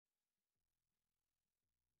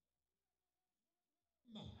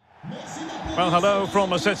Well, hello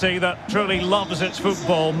from a city that truly loves its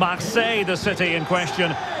football, Marseille, the city in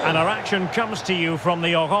question, and our action comes to you from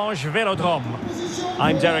the Orange Vélodrome.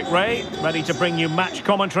 I'm Derek Ray, ready to bring you match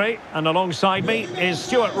commentary, and alongside me is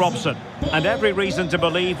Stuart Robson. And every reason to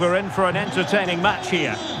believe we're in for an entertaining match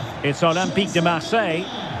here. It's Olympique de Marseille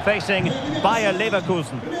facing Bayer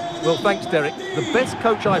Leverkusen. Well, thanks, Derek. The best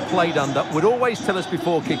coach I played under would always tell us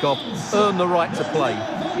before kick-off, earn the right to play.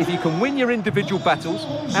 If you can win your individual battles,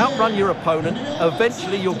 outrun your opponent,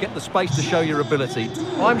 eventually you'll get the space to show your ability.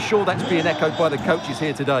 I'm sure that's being echoed by the coaches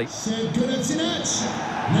here today.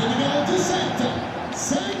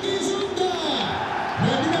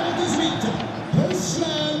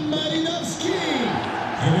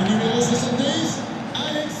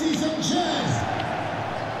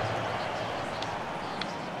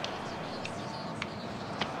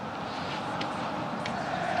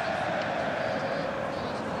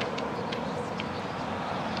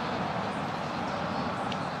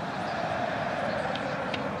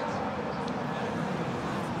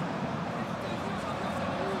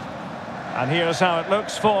 And here's how it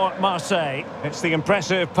looks for Marseille. It's the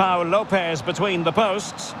impressive Pau Lopez between the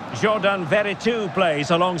posts. Jordan Veretout plays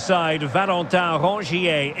alongside Valentin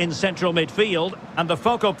Rongier in central midfield. And the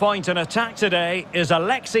focal point in attack today is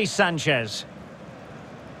Alexis Sanchez.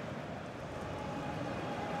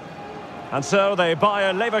 And so the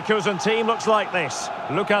Bayer Leverkusen team looks like this.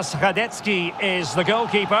 Lukas Hradecky is the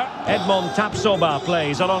goalkeeper. Edmond Tapsoba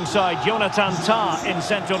plays alongside Jonathan Tah in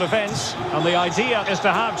central defence. And the idea is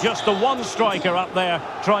to have just the one striker up there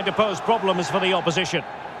trying to pose problems for the opposition.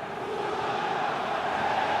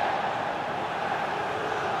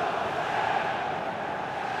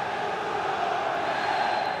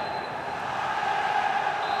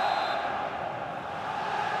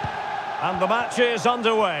 And the match is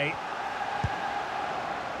underway.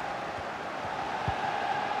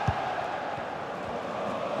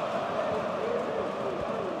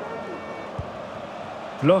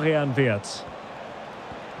 Florian Wirtz.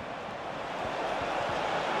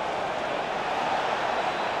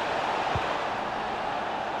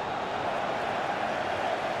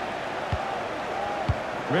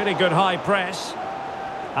 Really good high press.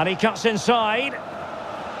 And he cuts inside.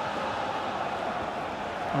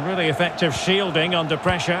 A really effective shielding under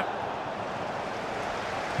pressure.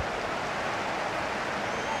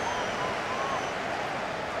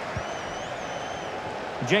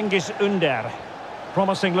 Cengiz Ünder.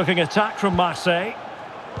 Promising looking attack from Marseille.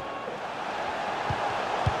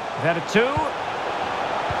 Veretout.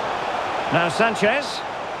 Now Sanchez.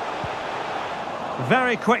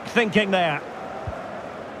 Very quick thinking there.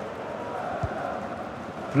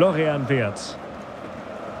 Florian Wirtz.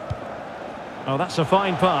 Oh, that's a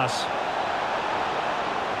fine pass.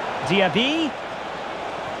 Diaby.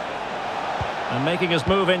 And making his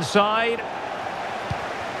move inside.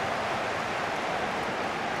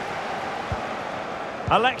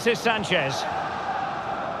 Alexis Sanchez.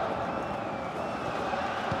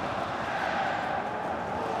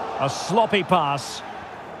 A sloppy pass.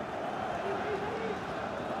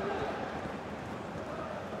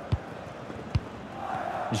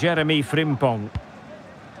 Jeremy Frimpong.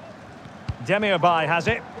 Demirbay has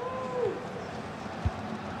it.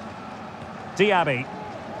 Diaby.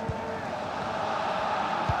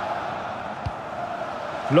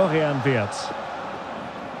 Florian Wirtz.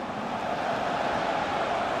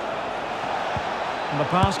 And the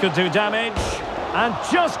pass could do damage. And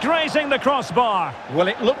just grazing the crossbar. Well,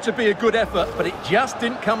 it looked to be a good effort, but it just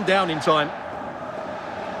didn't come down in time.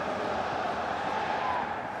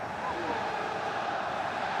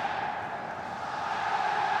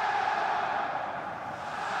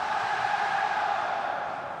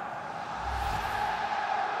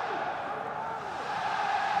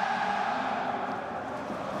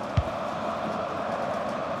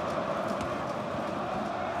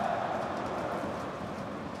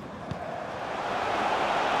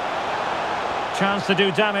 Chance to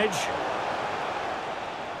do damage.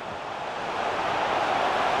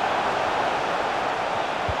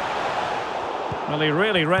 Well, he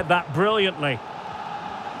really read that brilliantly.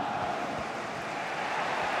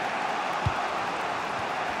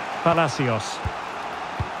 Palacios.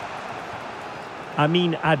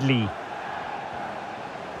 Amin Adli.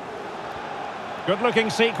 Good-looking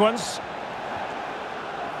sequence.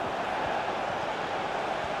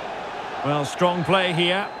 Well, strong play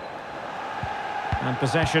here. And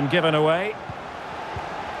possession given away.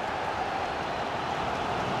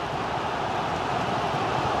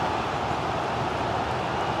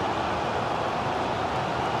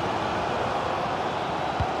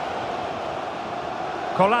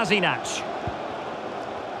 Kolasinac.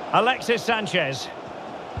 Alexis Sanchez.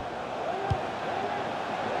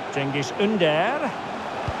 Cengiz Ünder.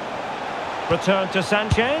 Return to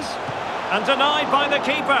Sanchez. And denied by the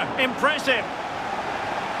keeper. Impressive.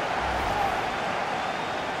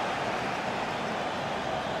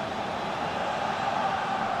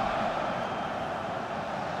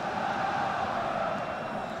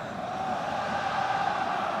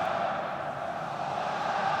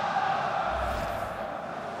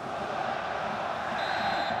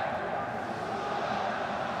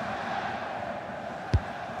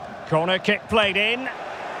 Corner kick played in.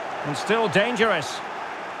 And still dangerous.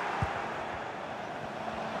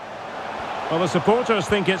 Well, the supporters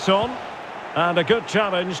think it's on. And a good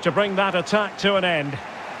challenge to bring that attack to an end.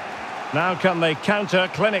 Now can they counter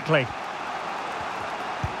clinically?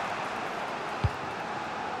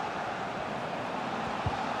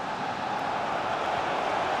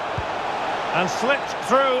 And slipped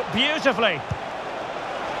through beautifully.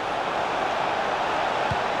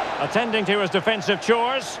 Attending to his defensive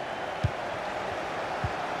chores.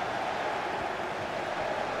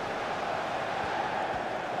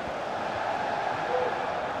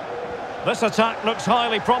 This attack looks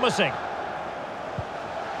highly promising.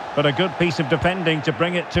 But a good piece of defending to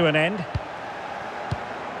bring it to an end.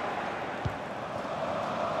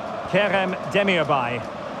 Kerem Demirbay.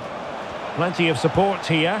 Plenty of support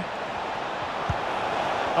here.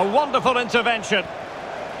 A wonderful intervention.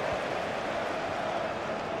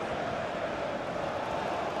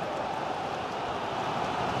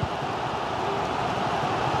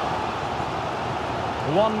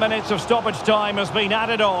 One minute of stoppage time has been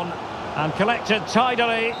added on. And collected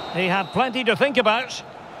tidily. He had plenty to think about.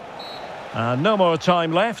 And no more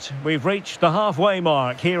time left. We've reached the halfway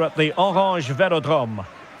mark here at the Orange Vélodrome.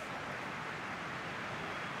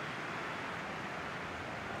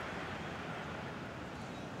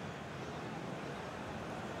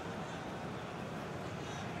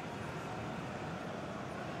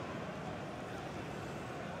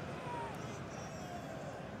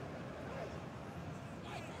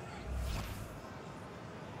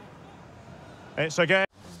 It's a game.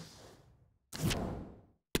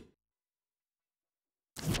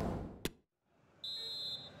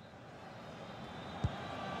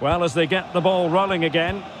 Well, as they get the ball rolling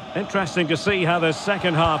again, interesting to see how the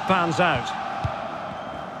second half pans out.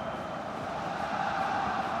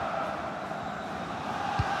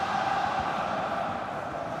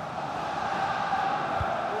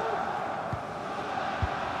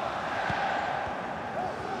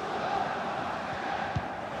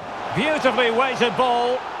 Beautifully weighted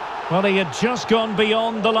ball. Well, he had just gone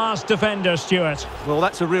beyond the last defender, Stuart. Well,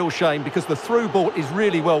 that's a real shame because the through ball is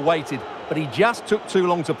really well weighted, but he just took too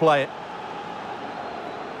long to play it.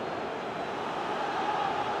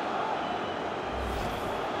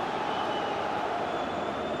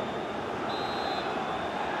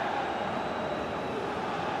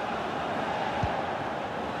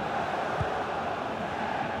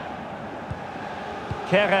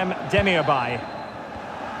 Kerem Demirbay.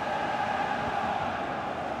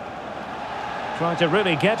 Trying to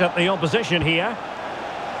really get at the opposition here.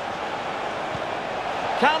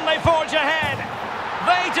 Can they forge ahead?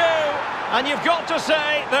 They do! And you've got to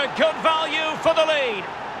say they're good value for the lead.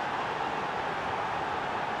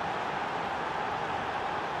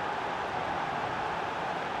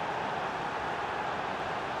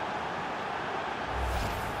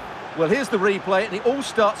 Well, here's the replay, and it all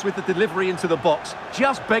starts with the delivery into the box,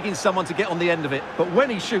 just begging someone to get on the end of it. But when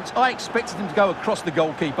he shoots, I expected him to go across the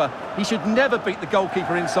goalkeeper. He should never beat the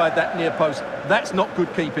goalkeeper inside that near post. That's not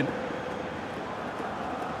good keeping.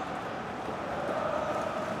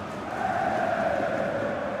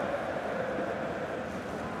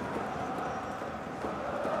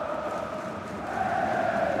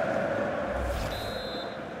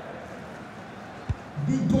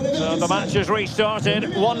 So the match has restarted,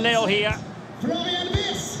 1-0 here.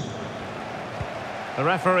 The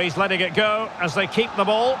referee's letting it go as they keep the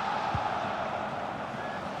ball.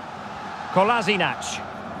 Kolasinac.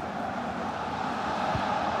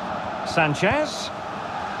 Sanchez.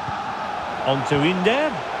 On to Ünder.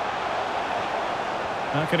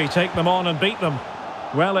 How can he take them on and beat them?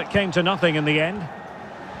 Well, it came to nothing in the end.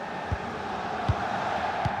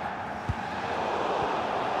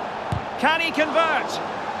 Can he convert?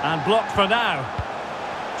 And blocked for now.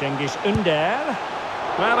 Cengiz Ünder.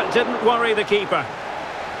 Well, it didn't worry the keeper.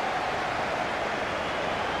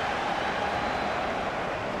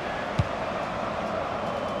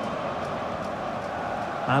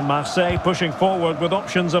 And Marseille pushing forward with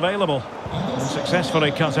options available. And successfully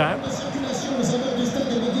cut out.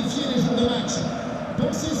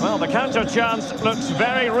 Well, the counter chance looks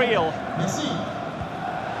very real.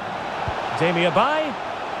 Demirbay.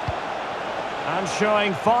 And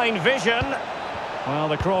showing fine vision. Well,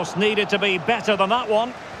 the cross needed to be better than that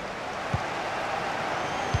one.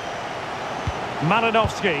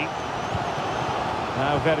 Malinowski.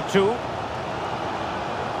 Now Vélodrome.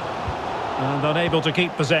 And unable to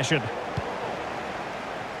keep possession.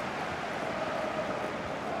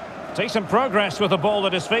 Decent progress with the ball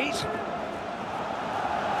at his feet.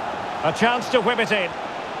 A chance to whip it in.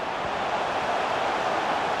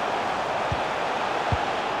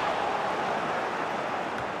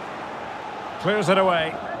 Clears it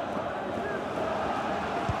away.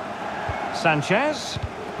 Sanchez.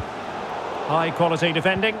 High quality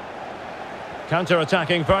defending.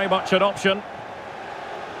 Counter-attacking, very much an option.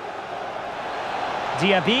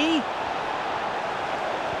 Diaby.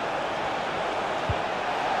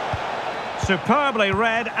 Superbly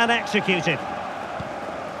read and executed.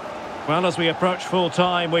 Well, as we approach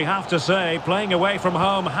full-time, we have to say, playing away from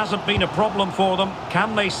home hasn't been a problem for them.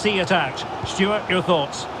 Can they see it out? Stuart, your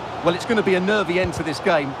thoughts? Well, it's going to be a nervy end to this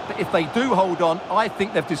game, but if they do hold on, I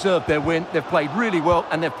think they've deserved their win. They've played really well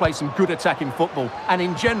and they've played some good attacking football. And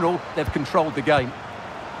in general, they've controlled the game.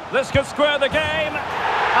 This could square the game,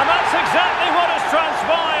 and that's exactly what has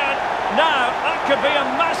transpired. Now, that could be a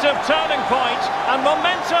massive turning point, and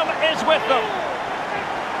momentum is with them.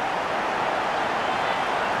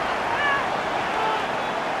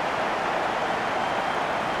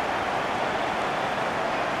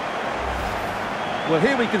 Well,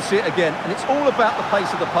 here we can see it again, and it's all about the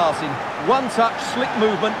pace of the passing. One touch, slick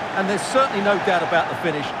movement, and there's certainly no doubt about the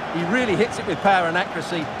finish. He really hits it with power and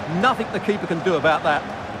accuracy. Nothing the keeper can do about that.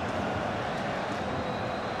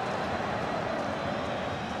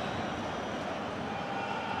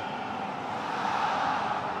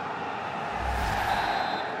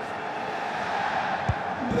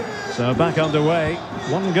 So back underway.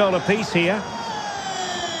 One goal apiece here.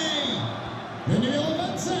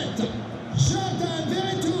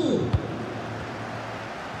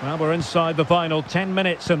 Well, we're inside the final 10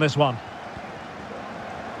 minutes in this one.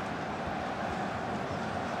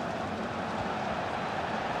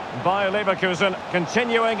 By Leverkusen,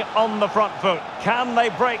 continuing on the front foot. Can they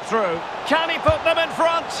break through? Can he put them in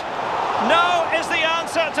front? No is the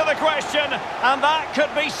answer to the question, and that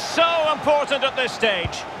could be so important at this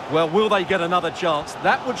stage. Well, will they get another chance?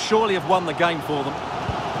 That would surely have won the game for them.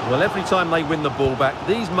 Well, every time they win the ball back,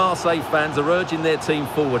 these Marseille fans are urging their team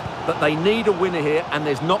forward. But they need a winner here, and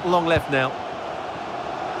there's not long left now.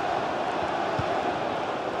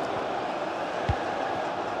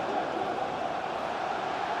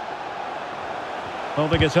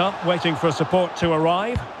 Holding it up, waiting for support to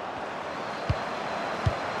arrive.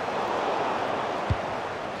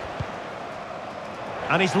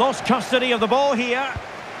 And he's lost custody of the ball here.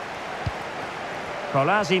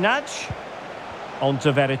 Kolasinac. On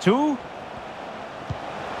to Vélodrome.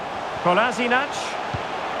 Kolasinac.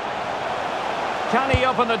 Can he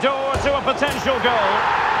open the door to a potential goal?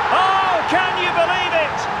 Oh, can you believe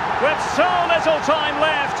it? With so little time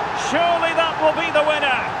left, surely that will be the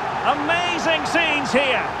winner. Amazing scenes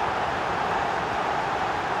here.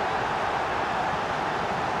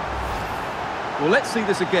 Well, let's see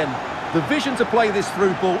this again. The vision to play this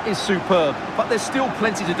through ball is superb, but there's still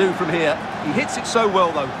plenty to do from here. He hits it so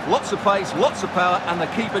well, though. Lots of pace, lots of power, and the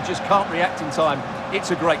keeper just can't react in time.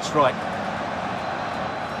 It's a great strike.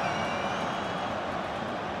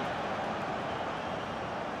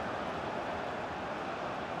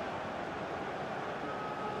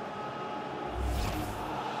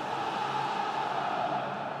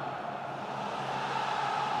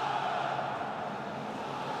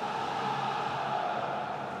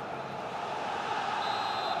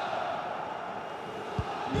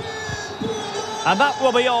 And that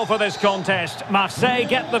will be all for this contest. Marseille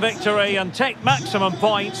get the victory and take maximum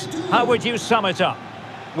points. How would you sum it up?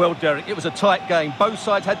 Well, Derek, it was a tight game. Both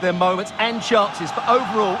sides had their moments and chances, but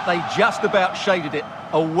overall, they just about shaded it.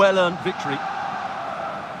 A well-earned victory.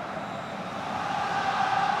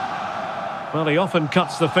 Well, he often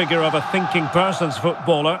cuts the figure of a thinking person's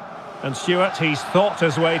footballer. And Stuart, he's thought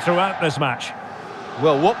his way throughout this match.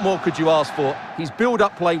 Well, what more could you ask for? His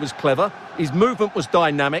build-up play was clever, his movement was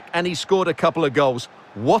dynamic, and he scored a couple of goals.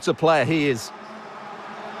 What a player he is.